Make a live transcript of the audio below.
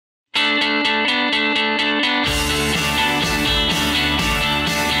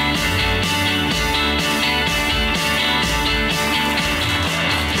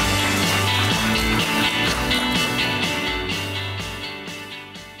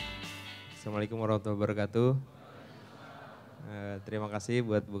Assalamualaikum warahmatullahi wabarakatuh. Terima kasih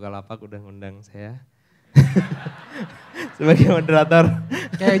buat Bukalapak udah ngundang saya sebagai moderator.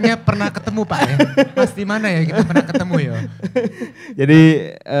 Kayaknya pernah ketemu Pak ya. Mas di mana ya kita pernah ketemu ya? Jadi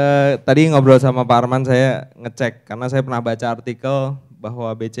tadi ngobrol sama Pak Armand, saya ngecek karena saya pernah baca artikel bahwa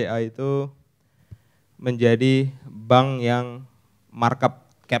BCA itu menjadi bank yang market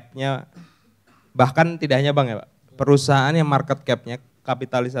cap-nya, bahkan tidak hanya bank ya Pak, perusahaan yang market cap-nya,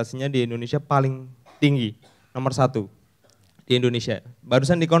 kapitalisasinya di Indonesia paling tinggi, nomor 1 di Indonesia.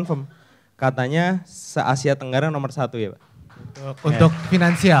 Barusan dikonfirm, katanya se-Asia Tenggara nomor 1 ya Pak. Untuk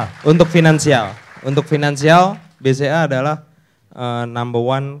finansial. Untuk finansial BCA adalah number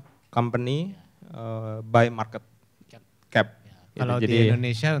 1 company by market cap. Kalau Gitu. di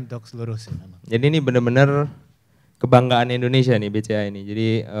Indonesia untuk seluruh sih memang. Jadi ini benar-benar kebanggaan Indonesia nih BCA ini.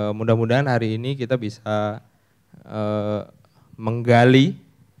 Jadi mudah-mudahan hari ini kita bisa menggali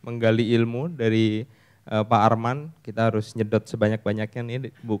ilmu dari Pak Armand. Kita harus nyedot sebanyak-banyaknya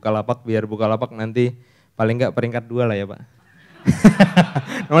nih Bukalapak, biar Bukalapak nanti paling enggak peringkat 2 lah ya Pak.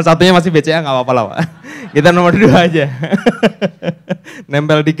 Nomor 1-nya masih BCA nggak apa-apa lah Pak. Kita nomor 2 aja.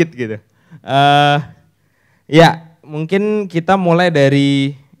 Nempel dikit gitu. Ya mungkin kita mulai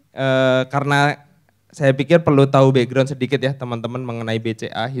dari, karena saya pikir perlu tahu background sedikit ya teman-teman mengenai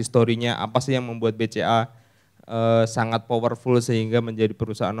BCA, historinya apa sih yang membuat BCA sangat powerful sehingga menjadi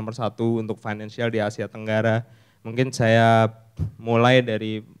perusahaan nomor 1 untuk financial di Asia Tenggara. Mungkin saya mulai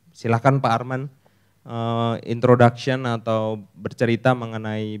dari, silakan Pak Armand, introduction atau bercerita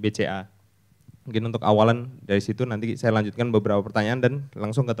mengenai BCA. Mungkin untuk awalan dari situ, nanti saya lanjutkan beberapa pertanyaan dan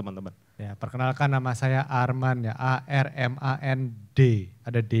langsung ke teman-teman. Ya, perkenalkan nama saya Armand ya, A-R-M-A-N-D,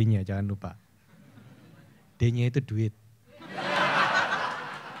 ada D-nya jangan lupa. D-nya itu duit.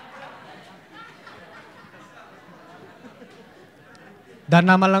 Dan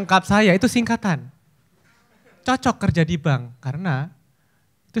nama lengkap saya itu singkatan. Cocok kerja di bank karena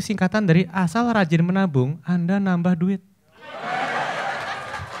itu singkatan dari asal rajin menabung, Anda nambah duit.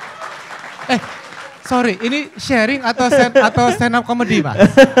 Sorry, ini sharing atau stand up comedy Pak?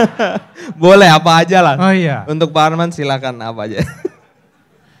 Boleh apa aja lah. Oh iya. Untuk Pak Armand silakan apa aja.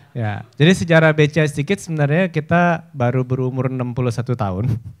 Ya, jadi sejarah BCA sedikit, sebenarnya kita baru berumur 61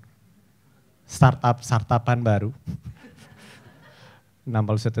 tahun. Startupan baru.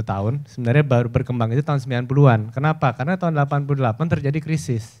 61 tahun, sebenarnya baru berkembang itu tahun 90-an. Kenapa? Karena tahun 88 terjadi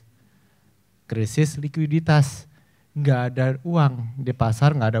krisis. Krisis likuiditas. Nggak ada uang, di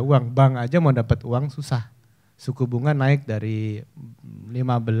pasar nggak ada uang. Bank aja mau dapat uang susah. Suku bunga naik dari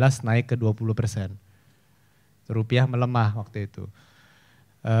 15 naik ke 20%. Rupiah melemah waktu itu.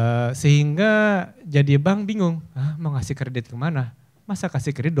 Sehingga jadi bank bingung, mau ngasih kredit kemana? Masa kasih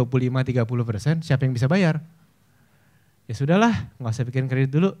kredit 25-30%, siapa yang bisa bayar? Ya sudahlah, nggak usah bikin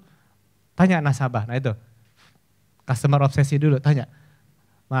kredit dulu. Tanya nasabah, nah itu customer obsesi dulu, tanya,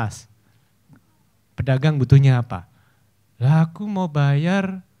 Mas, pedagang butuhnya apa? Lah aku mau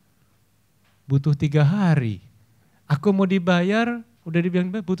bayar butuh 3 hari. Aku mau dibayar, udah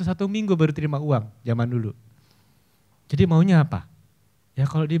dibilang butuh 1 minggu baru terima uang, zaman dulu. Jadi maunya apa? Ya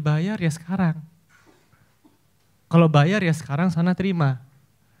kalau dibayar ya sekarang. Kalau bayar ya sekarang sana terima.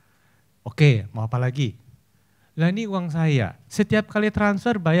 Oke, mau apa lagi? Lah ini uang saya, setiap kali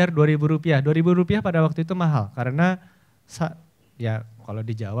transfer bayar Rp2.000. Rp2.000 pada waktu itu mahal karena ya kalau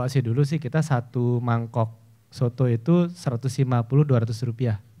di Jawa sih dulu sih kita 1 mangkok soto itu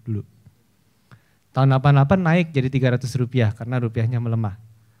Rp150-200 dulu. Tahun 88 naik jadi Rp300 karena rupiahnya melemah.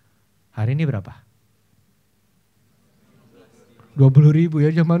 Hari ini berapa? 20.000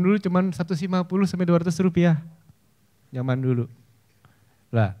 ya, zaman dulu cuma Rp150-200 zaman dulu.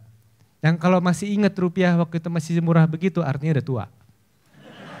 Lah, yang kalau masih ingat rupiah waktu itu masih murah begitu artinya udah tua.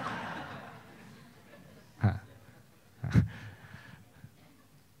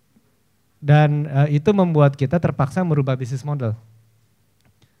 Dan itu membuat kita terpaksa merubah bisnis model.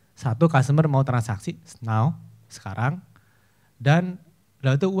 1, customer mau transaksi now, sekarang. Dan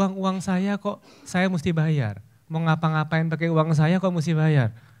lalu itu uang saya kok saya mesti bayar. Mau ngapa-ngapain pakai uang saya kok mesti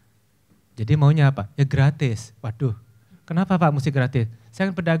bayar. Jadi maunya apa? Ya gratis. Waduh, kenapa Pak mesti gratis?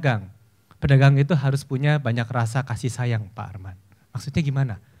 Saya kan pedagang. Pedagang itu harus punya banyak rasa kasih sayang Pak Armand. Maksudnya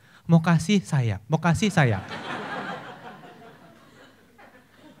gimana? Mau kasih sayang, mau kasih sayang.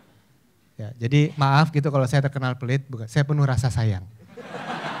 Ya, jadi maaf gitu kalau saya terkenal pelit, bukan, saya penuh rasa sayang.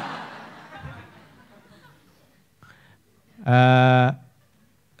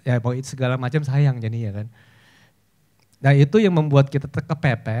 Ya pokoknya segala macam sayang jadinya kan. Nah itu yang membuat kita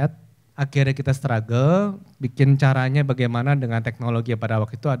kepepet, akhirnya kita struggle, bikin caranya bagaimana dengan teknologi pada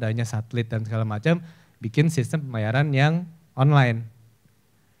waktu itu adanya satelit dan segala macam, bikin sistem pembayaran yang online.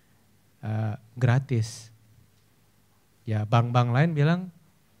 gratis. Ya bank-bank lain bilang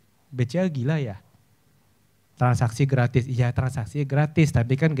BCA gila ya. Transaksi gratis, iya transaksi gratis,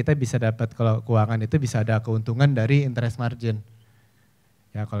 tapi kan kita bisa dapat kalau keuangan itu bisa ada keuntungan dari interest margin.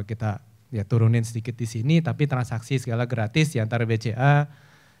 Ya kalau kita ya turunin sedikit di sini, tapi transaksi segala gratis di antara BCA,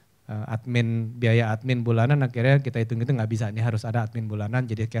 biaya admin bulanan akhirnya kita hitung itu nggak bisa, ini harus ada admin bulanan,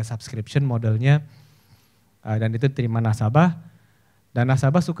 jadi kayak subscription modelnya, dan itu terima nasabah, dan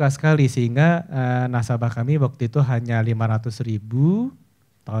nasabah suka sekali sehingga nasabah kami waktu itu hanya 500.000.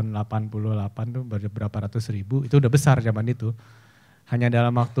 Tahun 88 tuh berapa ratus ribu, itu udah besar zaman itu. Hanya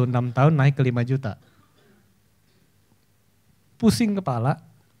dalam waktu 6 tahun naik ke 5 juta. Pusing kepala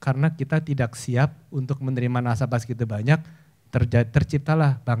karena kita tidak siap untuk menerima nasabah segitu banyak,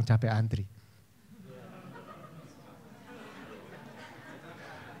 terciptalah bank capek antri.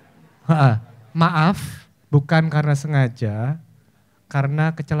 Maaf, bukan karena sengaja,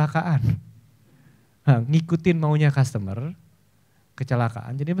 karena kecelakaan. Ngikutin maunya customer,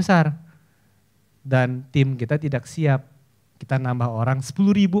 kecelakaan jadi besar. Dan tim kita tidak siap. Kita nambah orang,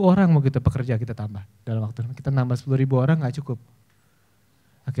 10.000 orang mau kita pekerja kita tambah. Dalam waktu kita nambah 10.000 orang gak cukup.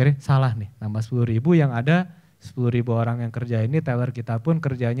 Akhirnya salah nih, nambah 10.000 yang ada 10.000 orang yang kerja ini, teller kita pun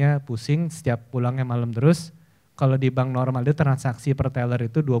kerjanya pusing, setiap pulangnya malam terus. Kalau di bank normal itu transaksi per teller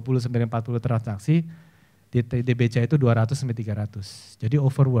itu 20-40 transaksi, di BCA itu 200-300. Jadi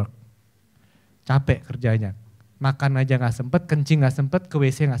overwork, capek kerjanya. Makan aja gak sempet, kencing gak sempet, ke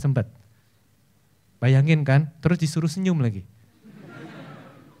WC gak sempet. Bayangin kan, terus disuruh senyum lagi.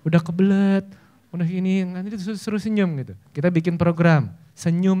 Udah kebelet, udah gini, nanti disuruh senyum gitu. Kita bikin program,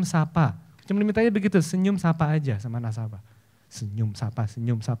 senyum sapa. Cuma dimintanya begitu, senyum sapa aja sama nasabah. Senyum sapa,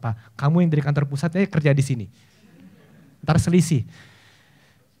 senyum sapa. Kamu yang dari kantor pusat kerja di sini. Ntar selisih.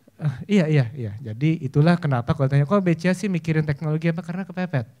 Iya. Jadi itulah kenapa kalau tanya, kok BCA sih mikirin teknologi apa? Karena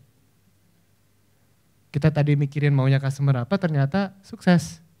kepepet. Kita tadi mikirin maunya customer apa, ternyata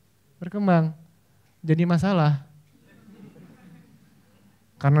sukses, berkembang, jadi masalah.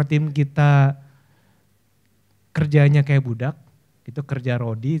 Karena tim kita kerjanya kayak budak, itu kerja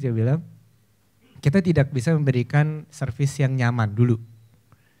rodi saya bilang, kita tidak bisa memberikan servis yang nyaman dulu.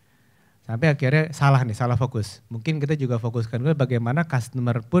 Sampai akhirnya salah fokus. Mungkin kita juga fokuskan dulu bagaimana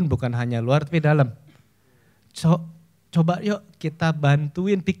customer pun bukan hanya luar tapi dalam. Coba yuk kita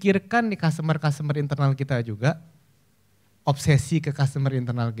bantuin, pikirkan nih customer internal kita juga, obsesi ke customer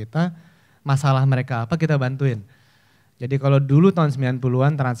internal kita, masalah mereka apa kita bantuin. Jadi kalau dulu tahun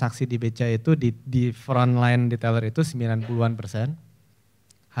 90-an transaksi di BCA itu di front line retailer itu 90-an%.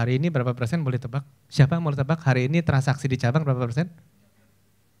 Hari ini berapa persen boleh tebak? Siapa yang mau tebak hari ini transaksi di cabang berapa persen?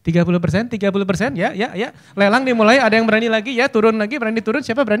 30%? Ya. Lelang dimulai, ada yang berani lagi ya, turun lagi, berani turun,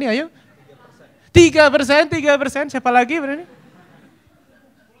 siapa berani ayo? 3%, siapa lagi berani?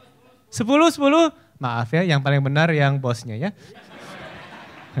 10, maaf ya yang paling benar yang bosnya ya.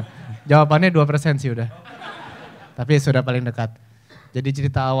 Jawabannya 2% sih udah. Tapi sudah paling dekat. Jadi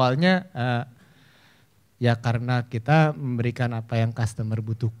cerita awalnya ya karena kita memberikan apa yang customer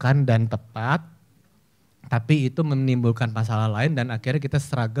butuhkan dan tepat, tapi itu menimbulkan masalah lain dan akhirnya kita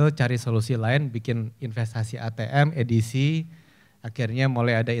struggle cari solusi lain, bikin investasi ATM, edisi, akhirnya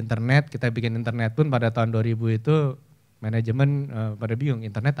mulai ada internet, kita bikin internet pun pada tahun 2000 itu manajemen pada bingung,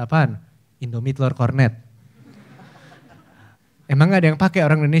 internet apaan? Indomie telur kornet. Emang gak ada yang pakai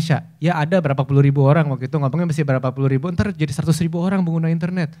orang Indonesia? Ya ada berapa puluh ribu orang waktu itu, ngomongnya masih berapa puluh ribu, ntar jadi 100.000 orang pengguna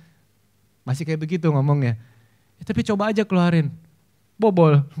internet. Masih kayak begitu ngomongnya. Ya, tapi coba aja keluarin,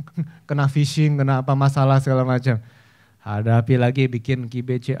 bobol, kena phishing, kena apa masalah segala macam. Hadapi lagi bikin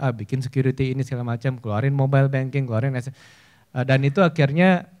BCA, bikin security ini segala macam, keluarin mobile banking, keluarin dan itu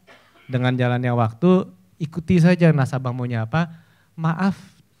akhirnya dengan jalannya waktu ikuti saja nasabah maunya apa. Maaf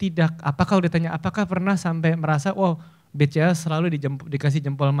tidak, apakah udah tanya apakah pernah sampai merasa wow BCA selalu dikasih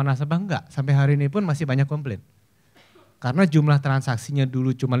jempol sama nasabah? Enggak, sampai hari ini pun masih banyak komplain. Karena jumlah transaksinya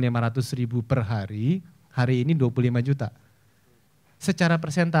dulu cuma 500.000 per hari ini 25 juta. Secara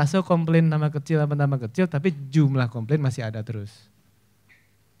persentase komplain tambah kecil, tapi jumlah komplain masih ada terus.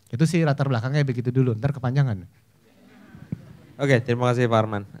 Itu sih latar belakangnya begitu dulu, ntar kepanjangan. Oke, terima kasih Pak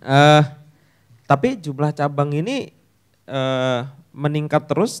Arman. Tapi jumlah cabang ini meningkat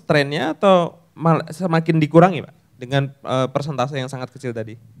terus trennya atau semakin dikurangi Pak? Dengan persentase yang sangat kecil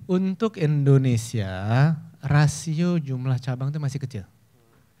tadi. Untuk Indonesia, rasio jumlah cabang itu masih kecil.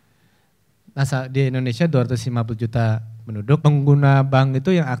 Nah, di Indonesia 250 juta penduduk, pengguna bank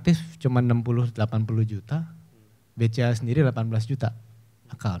itu yang aktif cuma 60-80 juta, BCA sendiri 18 juta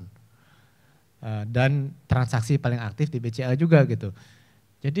account. Dan transaksi paling aktif di BCA juga gitu.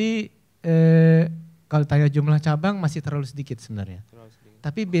 Jadi kalau tanya jumlah cabang masih terlalu sedikit sebenarnya.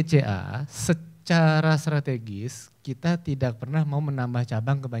 Tapi BCA secara strategis kita tidak pernah mau menambah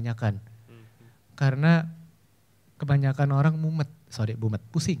cabang kebanyakan. Karena kebanyakan orang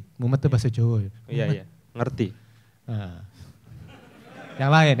pusing. Mumet itu bahasa Jawa. Iya, ngerti. Nah,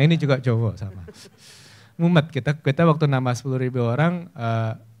 yang lain, ini juga Jawa sama. Mumet, kita waktu nambah 10.000 orang,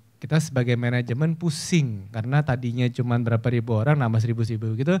 kita sebagai manajemen pusing. Karena tadinya cuma berapa ribu orang, nambah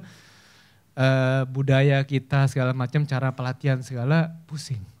 1.000 gitu. Budaya kita segala macam, cara pelatihan segala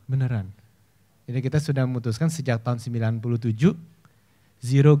pusing, beneran. Jadi kita sudah memutuskan sejak tahun 97,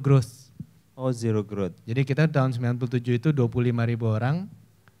 zero growth. Oh, zero growth. Jadi kita tahun 97 itu 25.000 orang,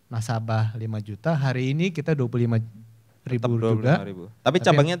 nasabah 5 juta, hari ini kita 25.000 juga. Tapi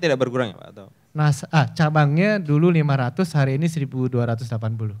cabangnya tidak berkurang ya Pak? Atau? Cabangnya dulu 500, hari ini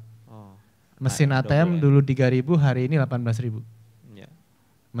 1.280. Oh, mesin ATM dulu 3.000, hari ini 18.000. Ya.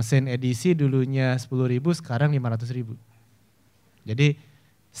 Mesin edisi dulunya 10.000, sekarang 500.000. Jadi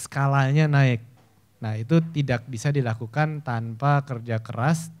skalanya naik. Nah itu tidak bisa dilakukan tanpa kerja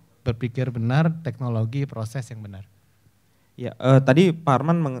keras, berpikir benar, teknologi, proses yang benar. Ya, tadi Pak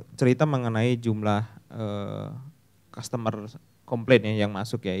Armand cerita mengenai jumlah customer komplain ya yang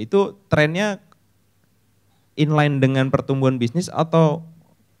masuk ya. Itu trennya inline dengan pertumbuhan bisnis atau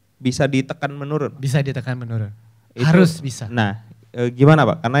bisa ditekan menurun? Bisa ditekan menurun. Harus bisa. Nah, gimana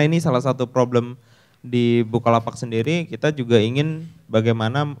Pak? Karena ini salah satu problem di Bukalapak sendiri, kita juga ingin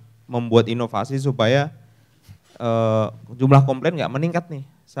bagaimana membuat inovasi supaya jumlah komplain nggak meningkat nih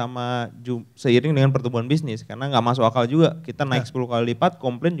sama seiring dengan pertumbuhan bisnis, karena nggak masuk akal juga kita naik 10 kali lipat,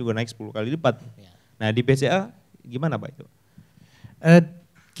 komplain juga naik 10 kali lipat. Nah di BCA gimana Pak itu?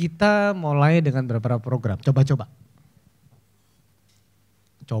 Kita mulai dengan beberapa program, coba-coba.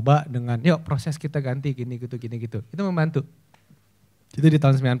 Coba dengan, yuk proses kita ganti gini gitu. Itu membantu. Itu di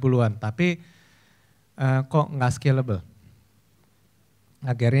tahun 90-an, tapi kok nggak scalable.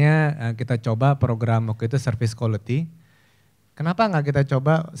 Akhirnya kita coba program waktu itu service quality. Kenapa nggak kita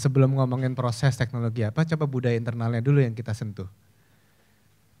coba sebelum ngomongin proses teknologi apa, coba budaya internalnya dulu yang kita sentuh.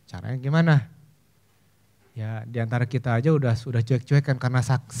 Caranya gimana? Ya di antara kita aja udah cuek-cuekan karena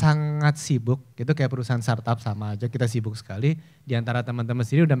sangat sibuk. Itu kayak perusahaan startup sama aja, kita sibuk sekali. Di antara teman-teman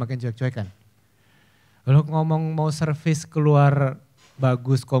sendiri udah makin cuek-cuekan. Kalau ngomong mau service keluar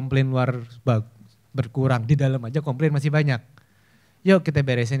bagus, komplain luar berkurang, di dalam aja komplain masih banyak. Yuk kita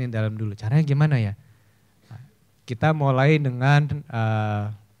beresin yang dalam dulu. Caranya gimana ya? Kita mulai dengan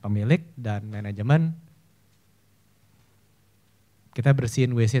pemilik dan manajemen. Kita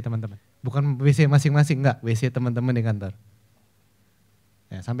bersihin WC teman-teman. Bukan WC masing-masing, enggak. WC teman-teman di kantor.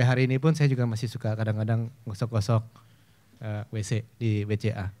 Ya, sampai hari ini pun saya juga masih suka kadang-kadang gosok-gosok WC di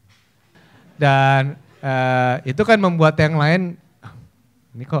BCA. Dan itu kan membuat yang lain,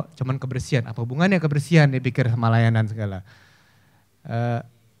 ini kok cuman kebersihan. Apa hubungannya kebersihan dipikir sama layanan segala.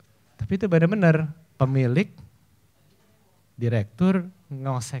 Tapi itu benar-benar pemilik, direktur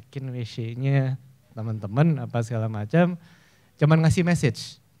ngosekin WC-nya teman-teman apa segala macam, cuman ngasih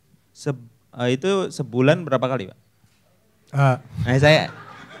message. Itu sebulan berapa kali Pak? Saya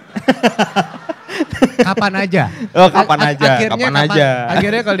kapan aja. Oh kapan aja.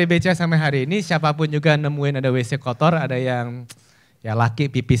 Akhirnya kalau di BCA sampai hari ini siapapun juga nemuin ada WC kotor, ada yang ya laki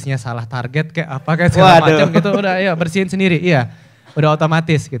pipisnya salah target kayak apa kayak segala macam gitu, udah ya bersihin sendiri, iya. Udah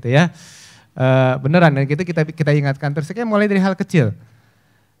otomatis gitu ya. Beneran dan gitu kita ingatkan terus, kayak mulai dari hal kecil.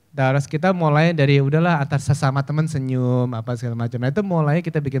 Terus kita mulai dari udahlah antar sesama teman senyum apa segala macam. Nah itu mulai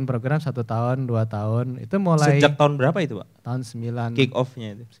kita bikin program 1 tahun, 2 tahun. Itu mulai. Sejak tahun berapa itu Pak? Tahun 9. Kick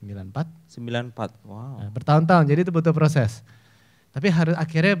off-nya itu? 94. Wow. Nah, bertahun-tahun, jadi itu butuh proses. Tapi harus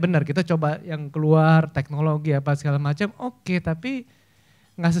akhirnya benar kita coba yang keluar teknologi apa segala macam. Oke, tapi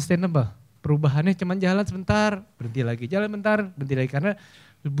nggak sustainable. Perubahannya cuma jalan sebentar, berhenti lagi, jalan bentar, berhenti lagi. Karena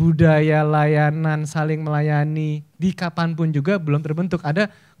budaya layanan saling melayani di kapanpun juga belum terbentuk. Ada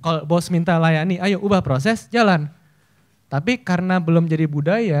kalau bos minta layani, ayo ubah proses, jalan. Tapi karena belum jadi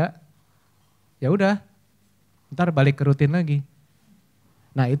budaya, ya udah, ntar balik ke rutin lagi.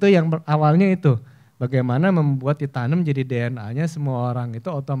 Nah itu yang awalnya itu, bagaimana membuat ditanam jadi DNA-nya semua orang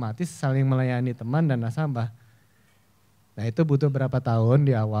itu otomatis saling melayani teman dan nasabah. Nah itu butuh berapa tahun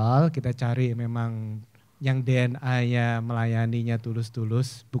di awal kita cari memang yang DNA-nya melayaninya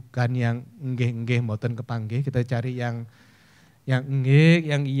tulus-tulus, bukan yang enggeh-enggeh moten kepanggih. Kita cari yang enggeh,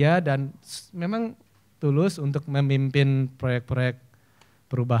 yang iya dan memang tulus untuk memimpin proyek-proyek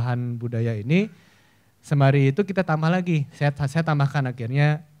perubahan budaya ini. Sembari itu kita tambah lagi, saya tambahkan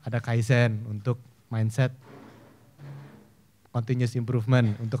akhirnya ada Kaizen untuk mindset, continuous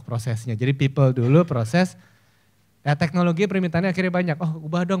improvement untuk prosesnya. Jadi people dulu proses, ya teknologi permintaannya akhirnya banyak. Oh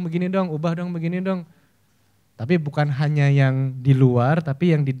ubah dong begini dong, ubah dong begini dong. Tapi bukan hanya yang di luar,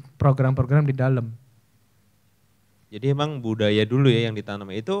 tapi yang di program-program di dalam. Jadi emang budaya dulu ya yang ditanam.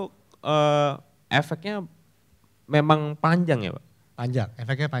 Itu efeknya memang panjang ya Pak? Panjang,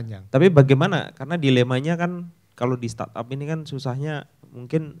 efeknya panjang. Tapi bagaimana? Karena dilemanya kan kalau di startup ini kan susahnya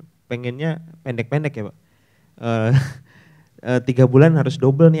mungkin pengennya pendek-pendek ya Pak. 3 bulan harus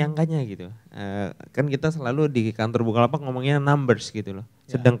double nih angkanya gitu. Kan kita selalu di kantor Bukalapak ngomongnya numbers gitu loh.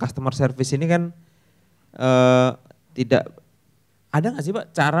 Sedang customer service ini kan tidak, ada nggak sih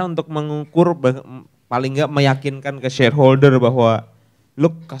Pak cara untuk mengukur paling nggak meyakinkan ke shareholder bahwa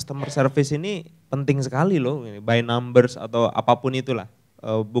look customer service ini penting sekali loh, by numbers atau apapun itulah,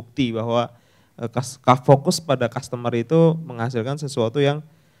 bukti bahwa fokus pada customer itu menghasilkan sesuatu yang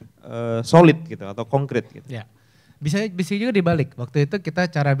solid gitu atau konkret gitu. Ya. Bisa juga dibalik. Waktu itu kita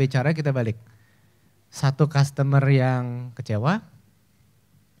cara bicara kita balik. Satu customer yang kecewa,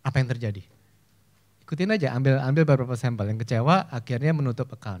 apa yang terjadi? Ikutin aja, ambil beberapa sampel. Yang kecewa akhirnya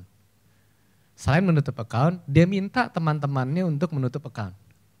menutup account. Selain menutup account, dia minta teman-temannya untuk menutup account.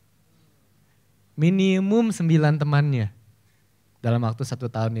 Minimum 9 temannya dalam waktu 1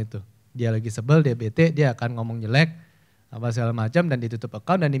 tahun itu. Dia lagi sebel, dia bete, dia akan ngomong jelek, apa segala macam dan ditutup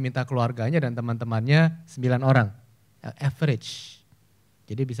account dan diminta keluarganya dan teman-temannya 9 orang. Average.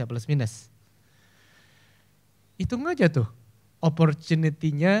 Jadi bisa plus minus. Hitung aja tuh,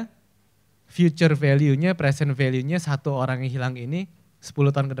 opportunity-nya, future value-nya, present value-nya satu orang yang hilang ini 10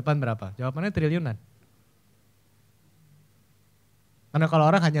 tahun ke depan berapa? Jawabannya triliunan. Karena kalau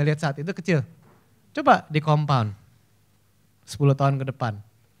orang hanya lihat saat itu kecil. Coba di compound 10 tahun ke depan.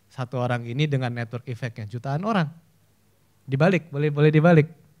 Satu orang ini dengan network effect-nya jutaan orang. Dibalik, boleh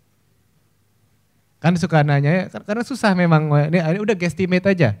dibalik. Kan suka nanya, karena susah memang. Ini udah guesstimate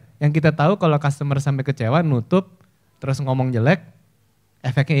aja. Yang kita tahu kalau customer sampai kecewa, nutup, terus ngomong jelek,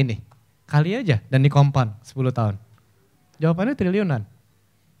 efeknya ini. Kali aja dan di compound 10 tahun. Jawabannya triliunan.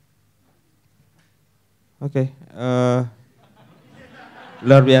 Oke,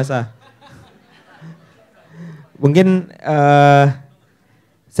 luar biasa. Mungkin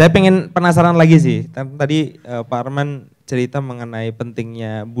saya pengen penasaran lagi sih. Tadi Pak Armand cerita mengenai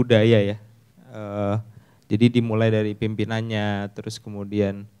pentingnya budaya ya. Jadi dimulai dari pimpinannya, terus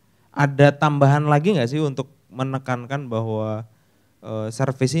kemudian ada tambahan lagi nggak sih untuk menekankan bahwa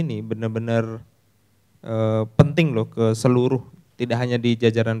service ini benar-benar penting loh ke seluruh, tidak hanya di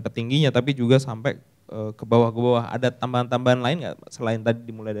jajaran petingginya tapi juga sampai ke bawah. Ada tambahan-tambahan lain nggak selain tadi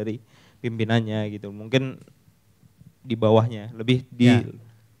dimulai dari pimpinannya gitu? Mungkin di bawahnya, lebih di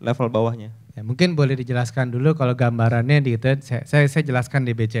level bawahnya. Ya, mungkin boleh dijelaskan dulu kalau gambarannya gitu. Saya jelaskan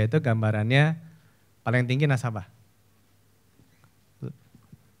di BCA itu gambarannya paling tinggi nasabah.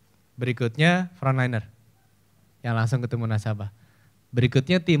 Berikutnya frontliner yang langsung ketemu nasabah.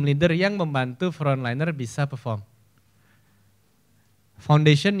 Berikutnya tim leader yang membantu frontliner bisa perform.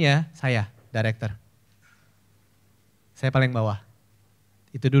 Foundationnya saya, director. Saya paling bawah.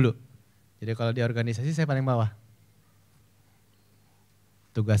 Itu dulu. Jadi kalau di organisasi saya paling bawah.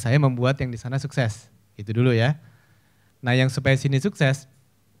 Tugas saya membuat yang di sana sukses. Itu dulu ya. Nah yang supaya sini sukses,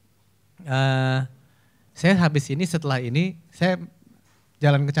 saya habis ini setelah ini saya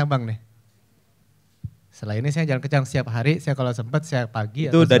jalan ke cabang nih. Setelah ini saya jalan ke cabang setiap hari, saya kalau sempat saya pagi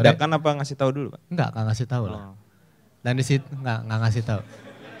itu atau sore. Itu dadakan apa ngasih tahu dulu Pak? Enggak ngasih tahu lah. Dan di situ enggak ngasih tahu.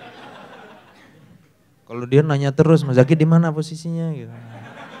 Kalau dia nanya terus, Mas Zaky di mana posisinya gitu.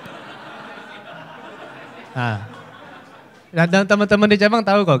 Nah, dan teman-teman di cabang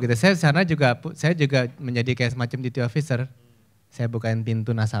tahu kok gitu. Saya sana juga menjadi kayak semacam duty officer. Saya bukain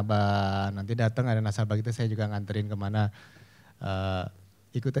pintu nasabah, nanti datang ada nasabah gitu saya juga nganterin kemana.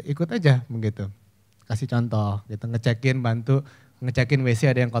 Ikut aja begitu. Kasih contoh gitu, bantu ngecekin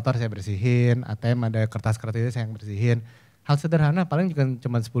WC ada yang kotor saya bersihin, ATM ada kertas-kertas itu saya yang bersihin. Hal sederhana paling juga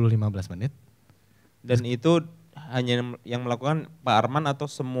cuma 10-15 menit. Dan itu hanya yang melakukan Pak Armand atau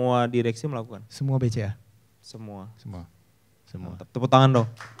semua direksi melakukan? Semua BCA. Semua. Mantap. Tepuk tangan dong.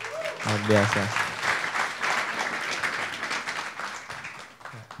 Luar biasa.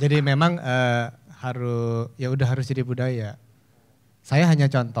 Jadi memang harus jadi budaya. Saya hanya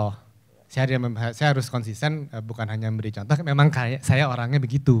contoh. Saya harus konsisten, bukan hanya memberi contoh. Memang saya orangnya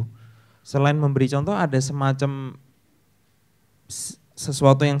begitu. Selain memberi contoh, ada semacam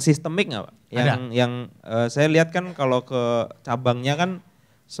sesuatu yang sistemik nggak Pak? Yang saya lihat kan kalau ke cabangnya kan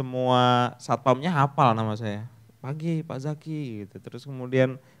semua satpamnya hafal nama saya. Pagi Pak Zaky gitu. Terus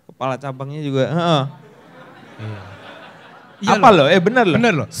kemudian kepala cabangnya juga. Iya apa loh? Benar loh.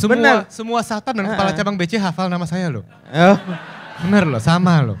 Benar loh. Semua satpam dan kepala cabang BC hafal nama saya loh. Benar loh,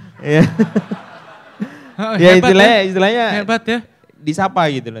 sama loh. Iya. Hebat, istilahnya hebat ya. disapa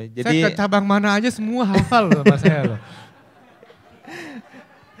gitu loh. Jadi saya ke cabang mana aja semua hafal loh sama saya loh.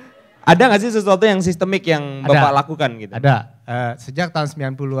 ada gak sih sesuatu yang sistemik yang Bapak lakukan gitu? Ada. Sejak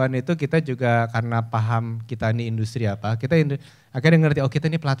tahun 90-an itu kita juga karena paham kita ini industri apa, kita akhirnya ngerti, oh kita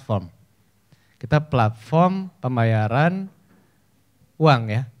ini platform. Kita platform pembayaran uang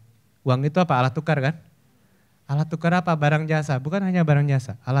ya. Uang itu apa? Alat tukar kan? Alat tukar apa? Barang jasa. Bukan hanya barang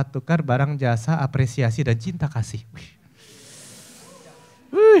jasa. Alat tukar, barang jasa, apresiasi dan cinta kasih.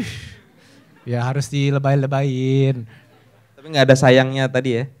 Ya harus dilebay-lebayin. Tapi gak ada sayangnya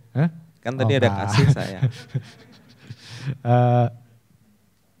tadi ya? Hah? Kan tadi ada kasih sayang.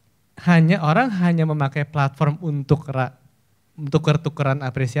 Orang hanya memakai platform untuk tuker-tukeran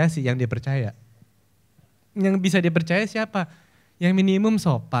apresiasi yang dipercaya. Yang bisa dipercaya siapa? Yang minimum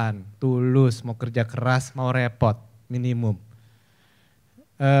sopan, tulus, mau kerja keras, mau repot, minimum.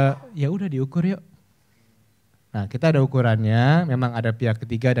 Ya udah diukur yuk. Nah kita ada ukurannya, memang ada pihak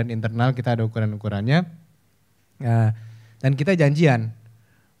ketiga dan internal kita ada ukuran-ukurannya. Dan kita janjian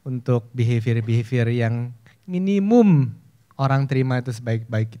untuk behavior yang minimum orang terima itu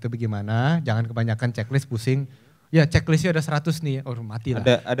sebaik-baik itu bagaimana. Jangan kebanyakan checklist pusing. Ya checklistnya ada 100 nih, oh mati lah.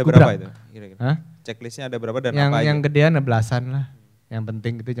 Ada berapa itu? Kira-kira. Hah? Checklistnya ada berapa dan yang, apa aja? Yang gedean ada belasan lah. Yang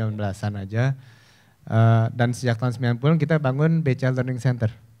penting itu jangan belasan aja. Dan sejak tahun 90 kita bangun BCA Learning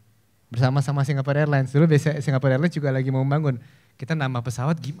Center. Bersama-sama Singapore Airlines. Dulu Singapore Airlines juga lagi mau bangun. Kita nama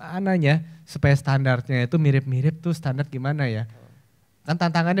pesawat gimana ya supaya standarnya itu mirip-mirip tuh standar gimana ya. Kan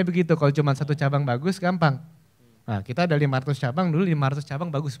tantangannya begitu, kalau cuma satu cabang bagus gampang. Nah kita ada 500 cabang, dulu 500 cabang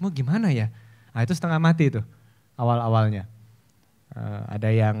bagus semua gimana ya. Nah itu setengah mati tuh awal-awalnya. Ada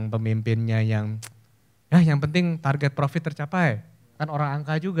yang pemimpinnya yang penting target profit tercapai. Kan orang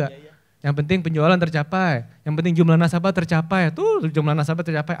angka juga. Yang penting penjualan tercapai. Yang penting jumlah nasabah tercapai. Tuh jumlah nasabah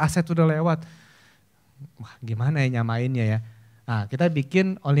tercapai, aset sudah lewat. Wah gimana ya nyamainnya ya. Nah kita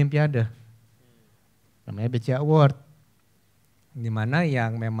bikin olimpiade. Namanya BCA Award. Dimana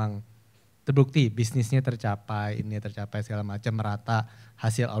yang memang terbukti bisnisnya tercapai, ini tercapai segala macam, merata,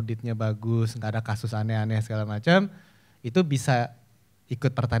 hasil auditnya bagus, nggak ada kasus aneh-aneh segala macam. Itu bisa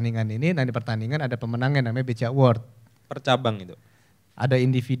ikut pertandingan ini, dan di pertandingan ada pemenangnya namanya BCA Award. Per cabang itu? Ada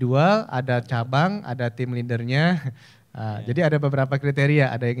individual, ada cabang, ada tim leadernya. Jadi ada beberapa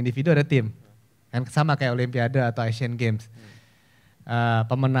kriteria, ada yang individu, ada tim. Kan sama kayak Olimpiade atau Asian Games.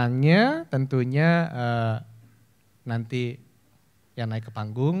 Pemenangnya tentunya nanti yang naik ke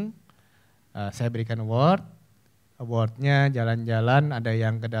panggung, saya berikan award. Awardnya jalan-jalan, ada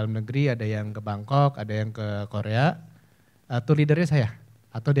yang ke dalam negeri, ada yang ke Bangkok, ada yang ke Korea. Tour leadernya saya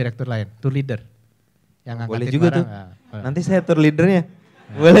atau direktur lain, tour leader. Yang boleh ngangkatin juga barang, tuh, nanti saya tour leadernya.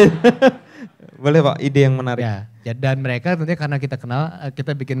 Boleh, boleh Pak, ide yang menarik. Ya, dan mereka tentunya karena kita kenal,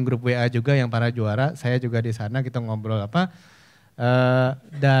 kita bikin grup WA juga yang para juara, saya juga di sana, kita ngobrol apa.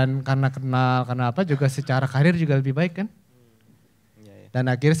 Dan karena kenal, karena apa juga secara karir juga lebih baik kan. Dan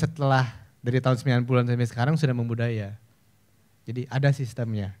akhirnya setelah dari tahun 90-an sampai sekarang sudah membudaya. Jadi ada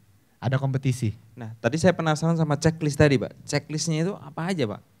sistemnya, ada kompetisi. Nah tadi saya penasaran sama checklist tadi Pak. Checklistnya itu apa aja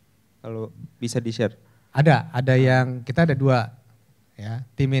Pak? Kalau bisa di-share. Ada yang, kita ada 2 ya,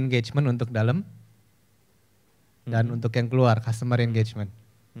 team engagement untuk dalam dan untuk yang keluar, customer engagement.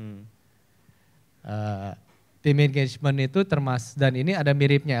 Team engagement itu dan ini ada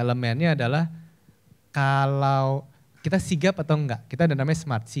miripnya elemennya adalah kalau kita sigap atau enggak, kita ada namanya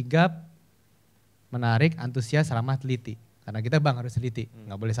smart, sigap, menarik, antusias, ramah, teliti. Karena kita bang harus teliti,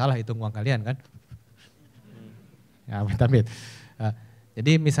 nggak boleh salah hitung uang kalian kan. Ya amit-amit.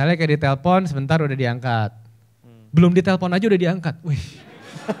 Jadi misalnya kayak di telepon sebentar udah diangkat. Belum ditelepon aja udah diangkat. Wih.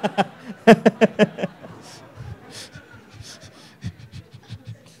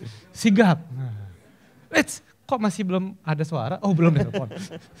 Sigap. Kok masih belum ada suara? Oh belum ditelepon.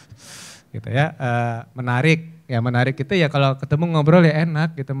 Gitu ya, menarik. Ya menarik itu ya kalau ketemu ngobrol ya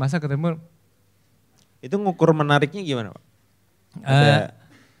enak gitu. Masa ketemu. Itu ngukur menariknya gimana Pak?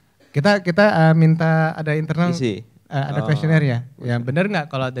 Kita minta ada internal. Isi. Ada kuesionernya. Ya benar nggak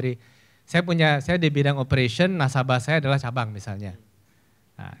kalau dari saya di bidang operation, nasabah saya adalah cabang misalnya.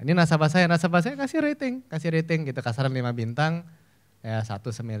 Nah, ini nasabah saya kasih rating gitu, kasaran 5 bintang, ya 1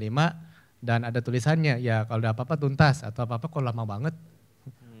 sampai 5 dan ada tulisannya ya kalau ada apa-apa tuntas atau apa-apa kok lama banget.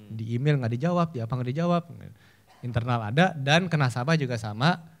 Di email nggak dijawab, di apa nggak dijawab. Internal ada dan ke nasabah juga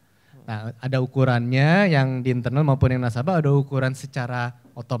sama. Nah, ada ukurannya yang di internal maupun yang nasabah ada ukuran secara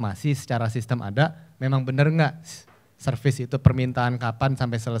otomasi, secara sistem ada. Memang benar nggak service itu permintaan kapan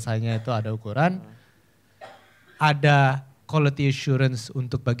sampai selesainya itu ada ukuran. Ada quality assurance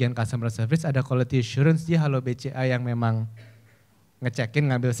untuk bagian customer service, ada quality assurance di Halo BCA yang memang ngecekin,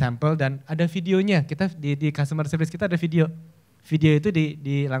 ngambil sampel dan ada videonya. Kita di customer service kita ada video. video itu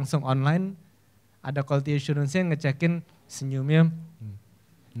di langsung online, ada quality assurance-nya ngecekin senyumnya,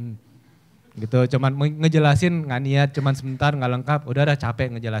 gitu. Cuman ngejelasin nggak niat, cuman sebentar nggak lengkap, udah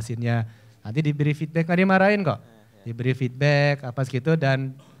capek ngejelasinnya. Nanti diberi feedback, nggak dimarahin kok. Diberi feedback apa segitu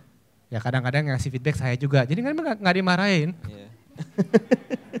dan ya kadang-kadang ngasih feedback saya juga. Jadi kan nggak dimarahin. Iya.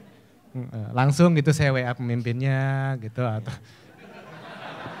 Langsung gitu saya WA pemimpinnya gitu atau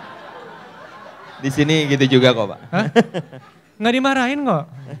Di sini gitu juga kok Pak. Hah? Nggak dimarahin kok.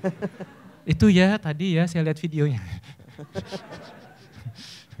 Itu ya tadi ya saya lihat videonya.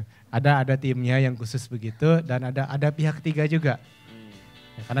 ada timnya yang khusus begitu dan ada pihak ketiga juga.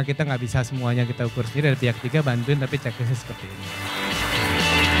 Ya, karena kita nggak bisa semuanya kita ukur sendiri, ada pihak ketiga bantuin tapi checklistnya seperti ini.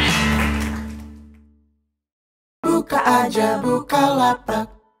 Buka aja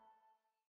Bukalapak.